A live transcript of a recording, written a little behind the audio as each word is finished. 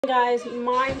Guys,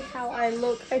 mind how I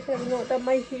look. I have not done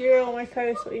my hair or my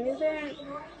face or anything.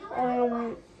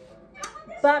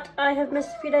 But I have missed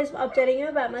a few days of updating you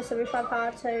about my 75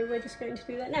 hard, so we're just going to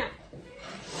do that now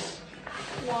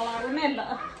while I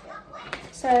remember.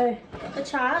 So got the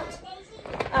chart.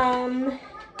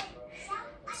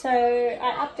 So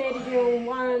I updated you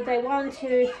on day 1,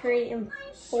 2, 3 and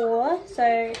 4.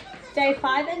 So day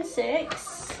 5 and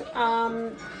 6.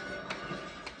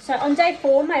 So on day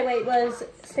 4 my weight was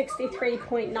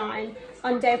 63.9.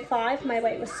 On day 5 my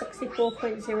weight was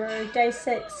 64.0. Day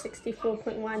 6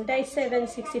 64.1. Day 7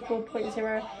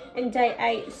 64.0. And day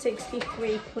 8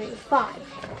 63.5.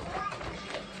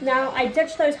 Now I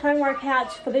ditched those home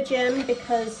workouts for the gym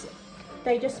because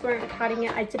they just weren't cutting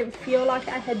it. I didn't feel like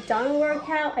I had done a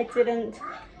workout. I didn't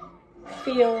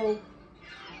feel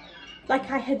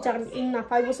like I had done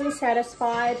enough. I wasn't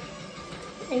satisfied,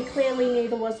 and clearly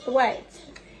neither was the weight.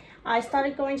 I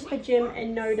started going to the gym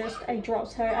and noticed a drop.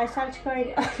 So I started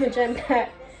going to the gym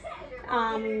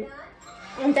on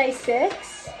day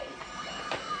 6.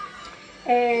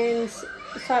 And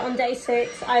so on day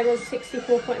 6, I was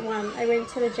 64.1. I went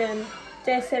to the gym.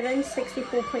 Day 7,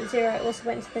 64.0. I also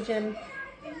went to the gym.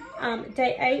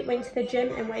 Day 8, went to the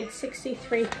gym and weighed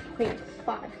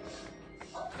 63.5.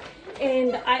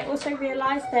 And I also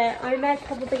realized that OMAD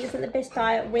probably isn't the best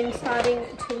diet when starting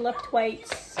to lift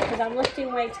weights, because I'm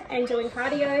lifting weights and doing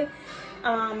cardio.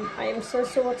 I am so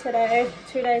sore today.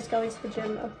 2 days going to the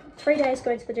gym, 3 days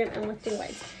going to the gym and lifting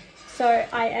weights. So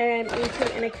I am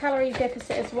eating in a calorie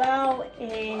deficit as well,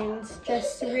 and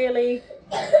just really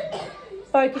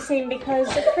focusing, because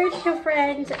the food is your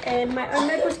friend, and my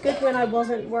OMAD was good when I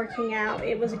wasn't working out.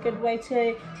 It was a good way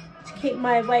to keep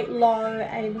my weight low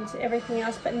and everything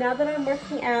else. But now that I'm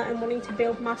working out and wanting to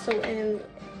build muscle and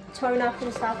tone up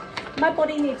and stuff, my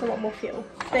body needs a lot more fuel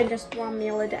than just one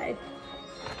meal a day.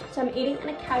 So I'm eating in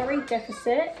a calorie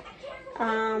deficit.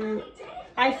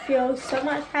 I feel so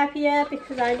much happier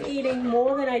because I'm eating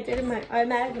more than I did in my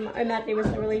OMAD. And my OMAD, there was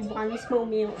literally one small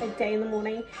meal a day in the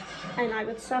morning, and I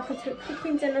would suffer to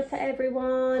cooking dinner for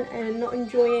everyone and not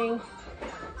enjoying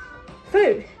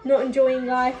food, not enjoying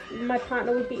life. My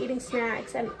partner would be eating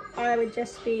snacks and I would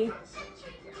just be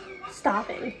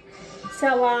starving.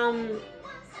 So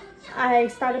I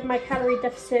started my calorie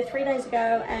deficit 3 days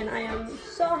ago, and I am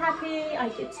so happy. I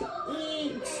get to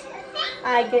eat,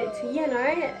 I get to, you know,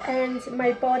 and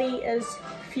my body is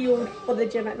fueled for the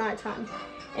gym at night time,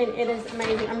 and it is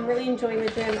amazing. I'm really enjoying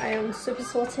the gym. I am super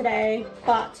sore today,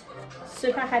 but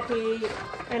super happy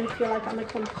and feel like I'm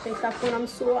accomplishing stuff. When I'm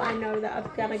sore, I know that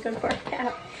I've got a good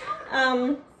workout.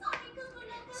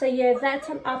 So yeah, that's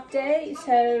an update.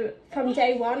 So from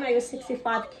day 1 I was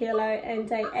 65 kilo, and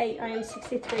day 8 I am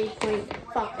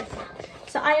 63.5.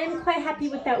 so I am quite happy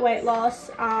with that weight loss.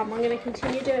 I'm going to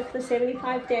continue to do it for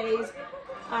 75 days.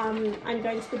 I'm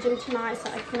going to the gym tonight,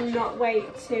 so I cannot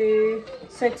wait to,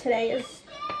 so today is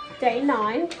day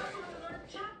 9.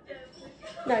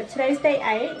 No, today's day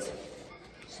 8.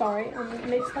 Sorry, I'm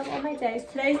mixed up on my days.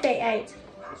 Today's day 8.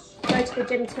 Go to the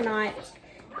gym tonight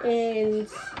and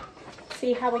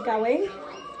see how we're going.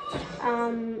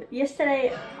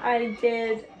 Yesterday I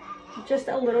did just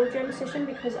a little gym session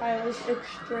because I was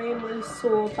extremely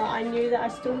sore, but I knew that I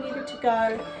still needed to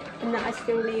go and that I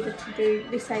still needed to do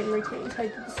the same routine. So I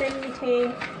did the same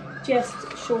routine, just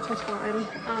shorter time.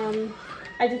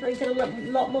 I definitely did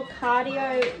a lot more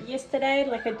cardio yesterday.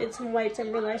 Like, I did some weights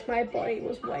and realized my body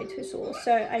was way too sore.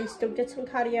 So I still did some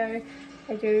cardio.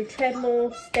 I do treadmill,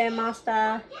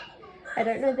 Stairmaster. I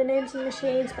don't know the names of the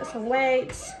machines, but some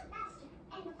weights.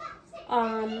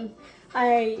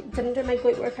 I didn't do my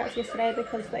glute workouts yesterday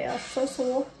because they are so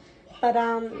sore. But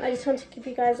I just wanted to give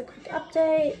you guys a quick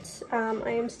update. I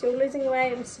am still losing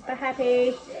weight. I'm super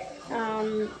happy.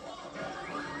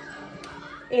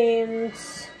 And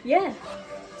yeah.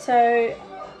 So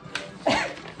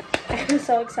I'm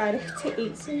so excited to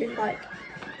eat soon, like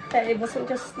that it wasn't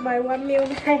just my one meal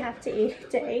that I have to eat a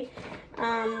day.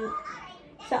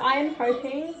 So I am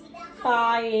hoping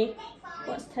by,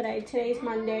 what's today? Today's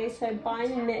Monday, so by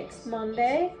next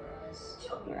Monday,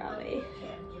 where are we?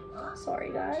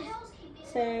 Sorry guys.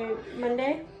 So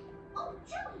Monday.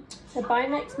 So by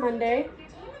next Monday,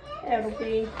 it'll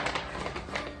be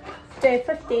day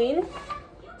 15.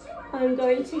 I'm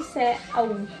going to set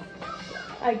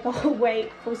a goal weight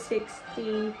for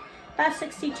about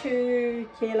 62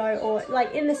 kilo, or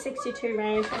like in the 62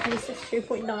 range. It can be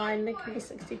 62.9, it can be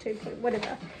 62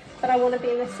 whatever. But I want to be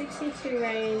in the 62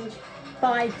 range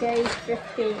by day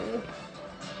 15.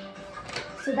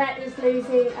 So that is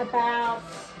losing about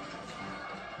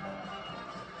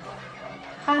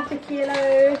half a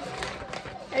kilo,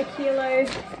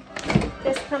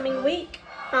 this coming week.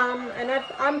 And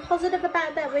I'm positive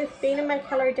about that. With being in my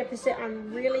calorie deficit,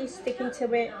 I'm really sticking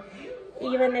to it.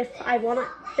 Even if I want a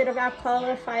bit of alcohol,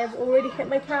 if I have already hit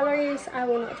my calories, I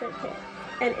will not drink it.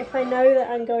 And if I know that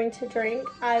I'm going to drink,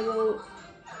 I will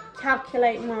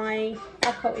calculate my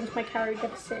alcohol into my calorie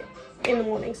deficit in the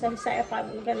morning. So say if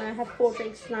I'm gonna have 4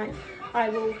 drinks tonight, I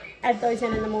will add those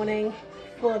in the morning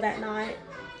for that night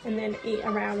and then eat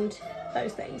around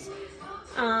those things.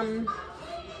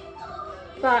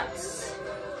 But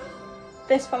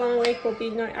this following week will be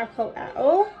no alcohol at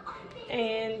all,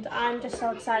 and I'm just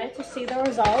so excited to see the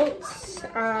results.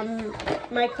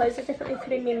 My clothes are definitely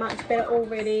fitting me much better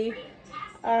already.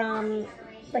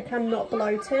 Like, I'm not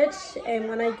bloated, and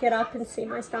when I get up and see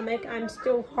my stomach, I'm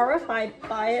still horrified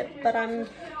by it, but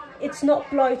it's not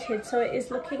bloated, so it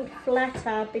is looking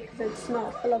flatter because it's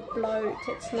not full of bloat.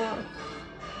 It's not,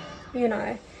 you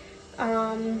know,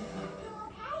 and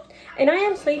I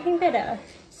am sleeping better.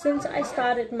 Since I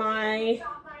started my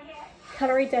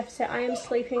calorie deficit, I am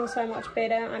sleeping so much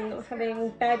better. I'm not having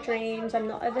bad dreams, I'm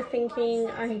not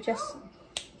overthinking, I'm just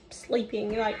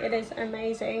sleeping. Like, it is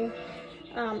amazing.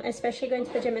 Especially going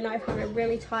to the gym at night time, it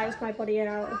really tires my body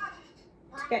out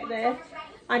to get there.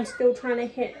 I'm still trying to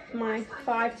hit my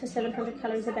 500 to 700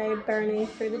 calories a day burning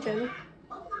through the gym.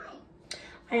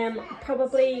 I am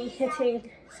probably hitting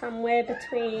somewhere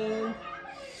between,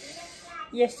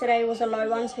 yesterday was a low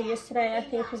one, so yesterday I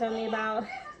think was only about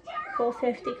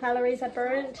 450 calories I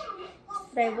burnt.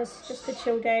 Today was just a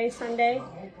chill day, Sunday,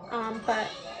 but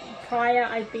prior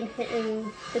I've been hitting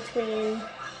between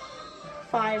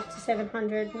 500 to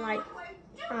 700. Like,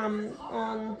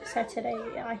 on Saturday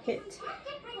I hit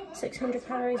 600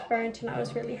 calories burnt, and I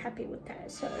was really happy with that.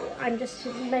 So I'm just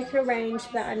making a range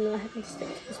that I'm not having to stick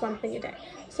to this one thing a day.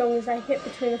 As long as I hit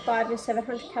between the 500 and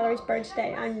 700 calories burnt a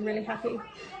day, I'm really happy.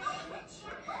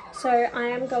 So I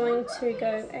am going to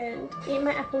go and eat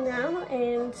my apple now,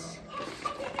 and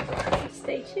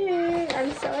stay tuned.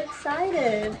 I'm so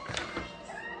excited.